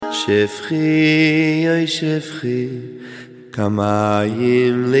שפכי, אוי שפכי,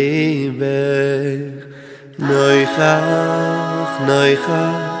 כמים ליבך, נויכך,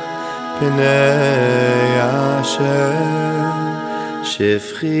 נויכך, פני השם.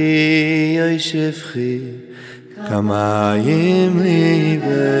 שפכי, אוי שפכי, כמים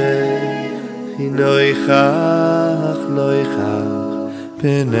ליבך, נויכך, נויכך,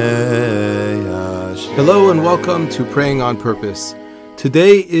 פני השם. Hello and welcome to Praying on Purpose.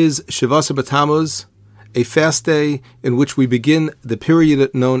 Today is Shavasa B'Tammuz, a fast day in which we begin the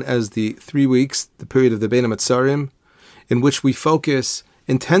period known as the 3 weeks, the period of the Bein HaMetzarim, in which we focus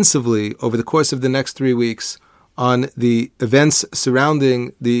intensively over the course of the next 3 weeks on the events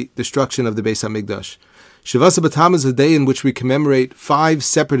surrounding the destruction of the Beis HaMikdash. Shavasa B'Tammuz is a day in which we commemorate 5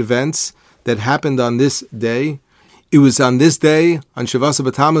 separate events that happened on this day. It was on this day, on Shavasa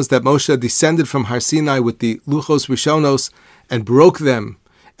B'Tammuz, that Moshe descended from Har Sinai with the Luchos Rishonos and broke them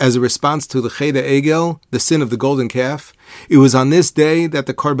as a response to the Cheda Egel, the sin of the golden calf. It was on this day that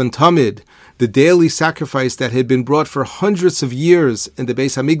the Korban Tamid, the daily sacrifice that had been brought for hundreds of years in the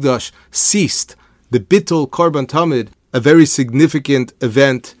Beis HaMikdash, ceased. The Bittul Korban Tamid, a very significant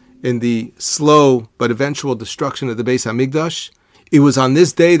event in the slow but eventual destruction of the Beis HaMikdash. It was on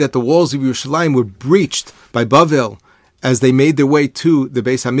this day that the walls of Yerushalayim were breached by Bavel as they made their way to the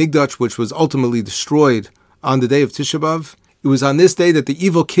Beis HaMikdash, which was ultimately destroyed on the day of Tisha B'Av. It was on this day that the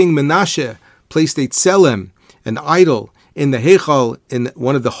evil king Menashe placed a tselem, an idol, in the Heichal, in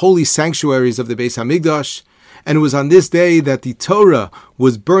one of the holy sanctuaries of the Beis HaMikdash. And it was on this day that the Torah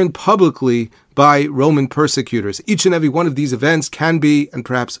was burned publicly by Roman persecutors. Each and every one of these events can be, and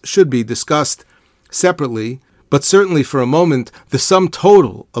perhaps should be, discussed separately. But certainly for a moment, the sum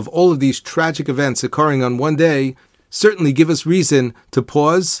total of all of these tragic events occurring on one day certainly give us reason to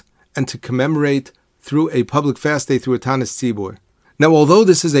pause and to commemorate through a public fast day, through a Tanis Tzibur. Now, although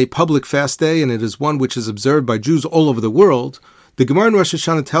this is a public fast day and it is one which is observed by Jews all over the world, the Gemara in Rosh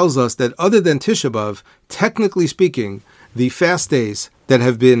Hashanah tells us that other than Tisha B'Av, technically speaking, the fast days that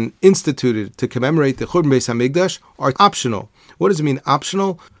have been instituted to commemorate the Churban Beis HaMikdash are optional. What does it mean,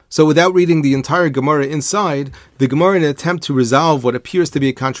 optional? So without reading the entire Gemara inside, the Gemara, in an attempt to resolve what appears to be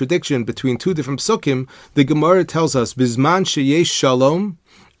a contradiction between two different psukim, the Gemara tells us, Bizman sheyesh shalom,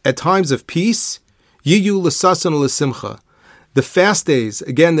 at times of peace, yiyu l'sasan l'simcha. The fast days,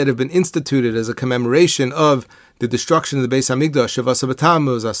 again, that have been instituted as a commemoration of the destruction of the Beis HaMikdash, Shavasa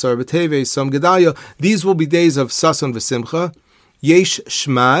B'Tammuz, Asar B'Teves, Som Gedalia, these will be days of sasan v'simcha. Yesh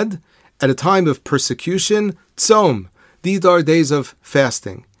shmad, at a time of persecution, tzom. These are days of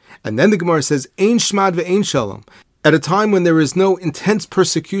fasting. And then the Gemara says, Ein shmad ve'ein shalom. At a time when there is no intense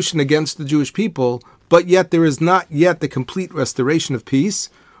persecution against the Jewish people, but yet there is not yet the complete restoration of peace,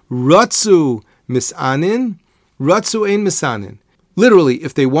 ratzu misanin, ratzu ein misanin. Literally,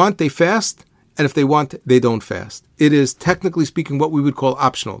 if they want, they fast, and if they want, they don't fast. It is, technically speaking, what we would call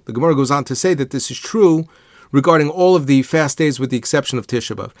optional. The Gemara goes on to say that this is true regarding all of the fast days with the exception of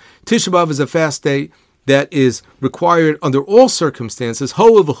Tisha B'Av. Tisha B'Av is a fast day that is required under all circumstances,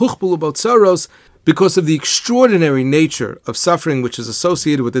 because of the extraordinary nature of suffering which is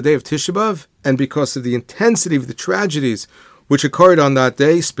associated with the day of Tisha B'Av, and because of the intensity of the tragedies which occurred on that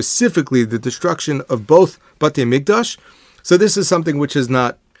day, specifically the destruction of both Batei Mikdash. So this is something which is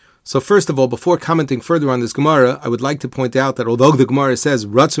not. So first of all, before commenting further on this Gemara, I would like to point out that although the Gemara says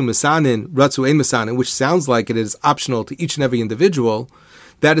Ratzu Misanin, Ratzu Ein Misanin, which sounds like it is optional to each and every individual,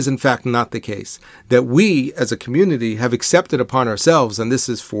 that is in fact not the case. That we as a community have accepted upon ourselves, and this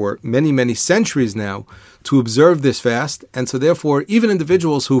is for many, many centuries now, to observe this fast, and so therefore even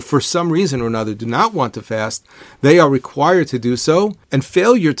individuals who for some reason or another do not want to fast, they are required to do so, and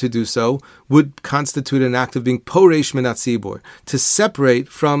failure to do so would constitute an act of being poresh minat tzibur, to separate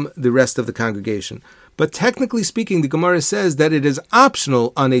from the rest of the congregation. But technically speaking, the Gemara says that it is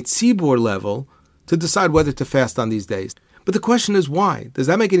optional on a tzibur level to decide whether to fast on these days. But the question is why? Does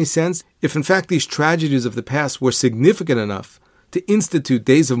that make any sense? If in fact these tragedies of the past were significant enough to institute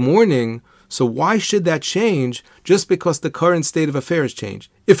days of mourning, so why should that change just because the current state of affairs changed?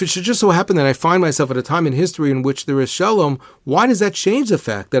 If it should just so happen that I find myself at a time in history in which there is shalom, why does that change the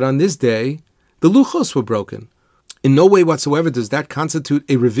fact that on this day the luchos were broken? In no way whatsoever does that constitute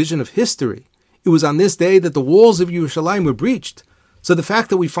a revision of history. It was on this day that the walls of Yerushalayim were breached. So the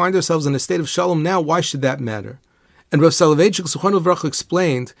fact that we find ourselves in a state of shalom now, why should that matter? And Rav Soloveitchik Zichrono Livracha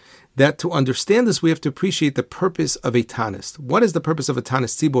explained that to understand this, we have to appreciate the purpose of a Tanis. What is the purpose of a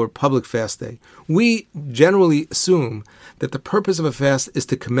Tanis Tzibur, public fast day? We generally assume that the purpose of a fast is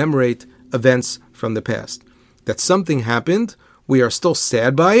to commemorate events from the past. That something happened, we are still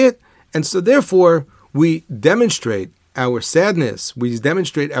sad by it, and so therefore we demonstrate our sadness, we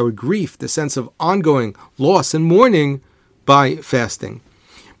demonstrate our grief, the sense of ongoing loss and mourning by fasting.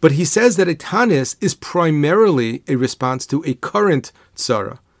 But he says that a tanis is primarily a response to a current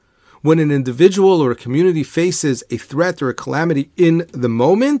tzara. When an individual or a community faces a threat or a calamity in the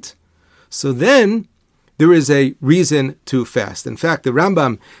moment, so then there is a reason to fast. In fact, the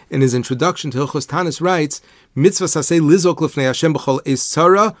Rambam, in his introduction to Hilchos Tanis, writes, "Mitzvah saseh lizok lifnei Hashem b'chol es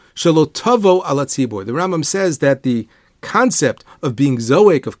tzara shelo tavo ala tzibur." The Rambam says that the concept of being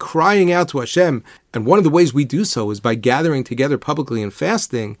zoek, of crying out to Hashem, and one of the ways we do so is by gathering together publicly and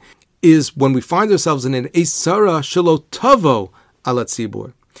fasting, is when we find ourselves in an es tzara shelo tavo ala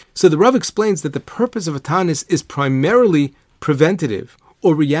tzibur. So the Rav explains that the purpose of a tanis is primarily preventative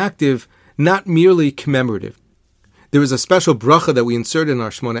or reactive, not merely commemorative. There is a special bracha that we insert in our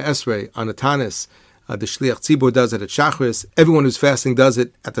Shmona Esrei on a tanis. The Shliach Tzibur does it at Shachris. Everyone who's fasting does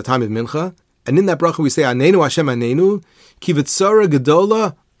it at the time of Mincha. And in that bracha we say, Anenu Hashem Anenu, ki v'tzara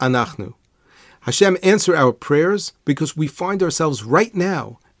gedola anachnu. Hashem, answer our prayers because we find ourselves right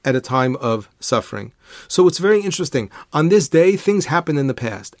now at a time of suffering. So it's very interesting. On this day, things happened in the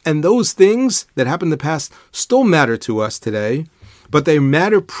past. And those things that happened in the past still matter to us today, but they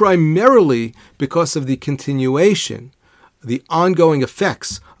matter primarily because of the continuation, the ongoing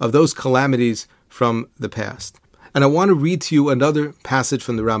effects of those calamities from the past. And I want to read to you another passage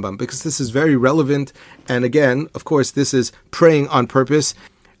from the Rambam, because this is very relevant. And again, of course, this is praying on purpose.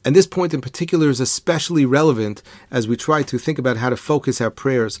 And this point in particular is especially relevant as we try to think about how to focus our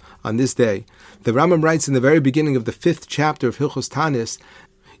prayers on this day. The Rambam writes in the very beginning of the 5th chapter of Hilchos Tanis,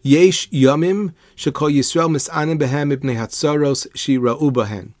 Yesh yamim shekol Yisrael mis'anim behem ibnei hatzaros shira'u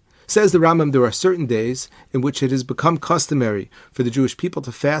bahen. Says the Rambam, there are certain days in which it has become customary for the Jewish people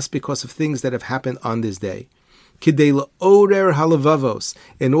to fast because of things that have happened on this day. Kidei la'orer halavavos,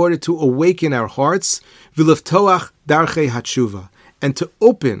 in order to awaken our hearts, v'liftoach darchei hatshuva, and to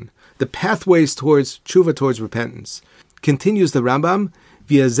open the pathways towards tshuva, towards repentance. Continues the Rambam,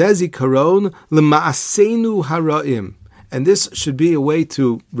 v'yazeh zikaron l'ma'asenu hara'im. And this should be a way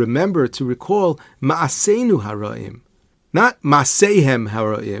to remember, to recall ma'asenu hara'im. Not ma'asehem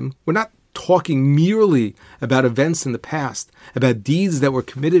hara'im. We're not talking merely about events in the past, about deeds that were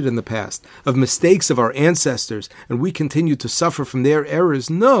committed in the past, of mistakes of our ancestors, and we continue to suffer from their errors.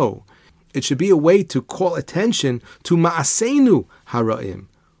 No. It should be a way to call attention to ma'asenu hara'im.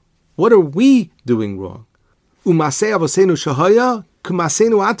 What are we doing wrong? U'masei avosenu shahaya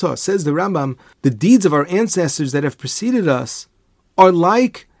k'masenu ata, says the Rambam, the deeds of our ancestors that have preceded us are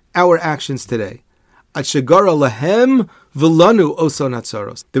like our actions today. At shagara lahem v'lanu oson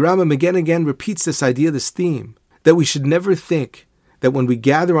hatzaros. The Rambam again and again repeats this idea, this theme, that we should never think that when we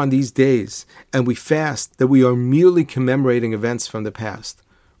gather on these days and we fast, that we are merely commemorating events from the past.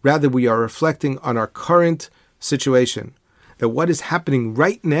 Rather, we are reflecting on our current situation, that what is happening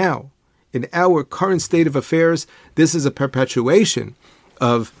right now in our current state of affairs, this is a perpetuation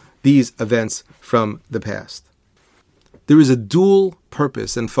of these events from the past. There is a dual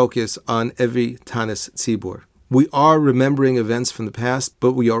purpose and focus on every Tanis Tzibur. We are remembering events from the past,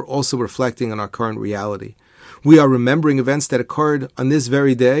 but we are also reflecting on our current reality. We are remembering events that occurred on this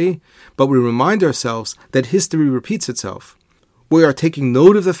very day, but we remind ourselves that history repeats itself. We are taking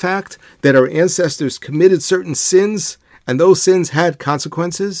note of the fact that our ancestors committed certain sins, and those sins had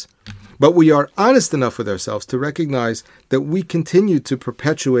consequences, but we are honest enough with ourselves to recognize that we continue to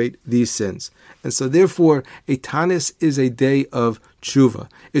perpetuate these sins. And so therefore, a Tanis is a day of tshuva.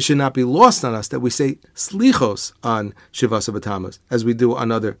 It should not be lost on us that we say slichos on Shivasa B'Tammuz, as we do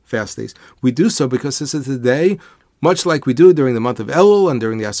on other fast days. We do so because this is the day, much like we do during the month of Elul and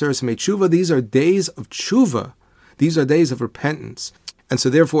during the Aseres Yemei Tshuva, these are days of tshuva. These are days of repentance. And so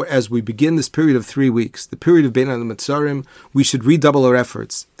therefore, as we begin this period of 3 weeks, the period of Bein HaMetzarim, we should redouble our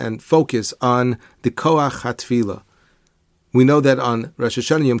efforts and focus on the Koach HaTfilah. We know that on Rosh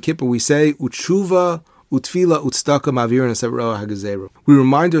Hashanah Yom Kippur we say, Utshuva, Utfila, Utstaka, Mavirin, Severoa HaGezeru. We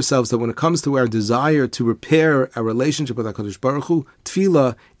remind ourselves that when it comes to our desire to repair our relationship with HaKadosh Baruch Hu,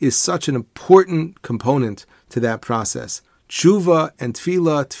 Tfilah is such an important component to that process. Tshuva and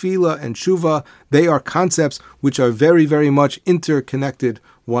Tfilah and Tshuva, they are concepts which are very, very much interconnected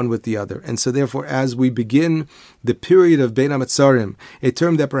one with the other. And so therefore, as we begin the period of Bein HaMetzarim, a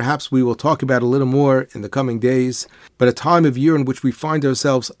term that perhaps we will talk about a little more in the coming days, but a time of year in which we find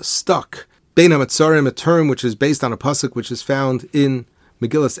ourselves stuck. Bein HaMetzarim, a term which is based on a pasuk which is found in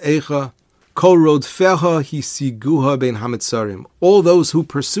Megillas Eicha, Kol rodfeha hisiguha bein hametzarim. All those who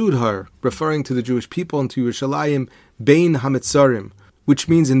pursued her, referring to the Jewish people and to Yerushalayim, bein hametzarim, which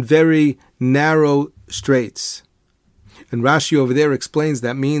means in very narrow straits. And Rashi over there explains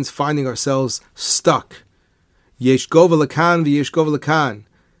that means finding ourselves stuck. Yesh gova lekan v'yesh gova lekan.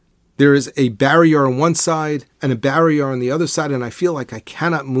 There is a barrier on one side and a barrier on the other side, and I feel like I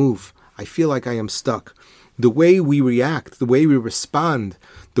cannot move. I feel like I am stuck. The way we react, the way we respond,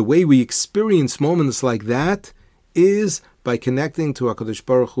 the way we experience moments like that is by connecting to HaKadosh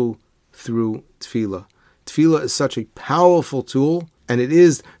Baruch Hu through tefillah. Tefillah is such a powerful tool, and it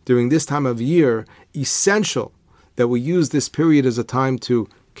is, during this time of year, essential that we use this period as a time to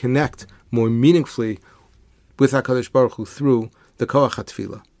connect more meaningfully with HaKadosh Baruch Hu through the Koach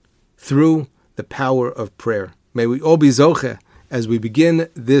HaTefillah, through the power of prayer. May we all be zocheh, as we begin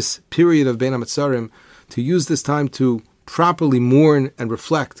this period of Bein HaMetzarim, to use this time to properly mourn and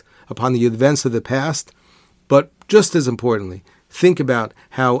reflect upon the events of the past, but just as importantly, think about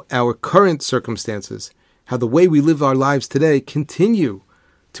how our current circumstances, how the way we live our lives today continue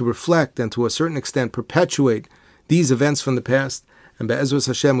to reflect and to a certain extent perpetuate these events from the past. And Be'ezras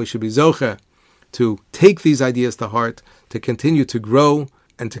Hashem, we should be zocheh to take these ideas to heart, to continue to grow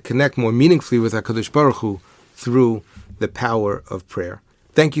and to connect more meaningfully with HaKadosh Baruch Hu through the power of prayer.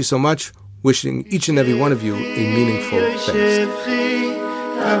 Thank you so much. Wishing each and every one of you a meaningful fast.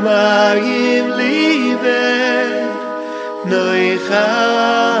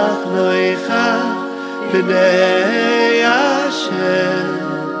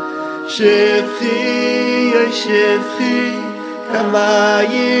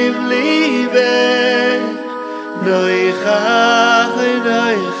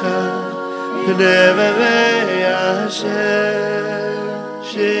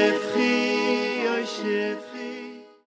 Shivchi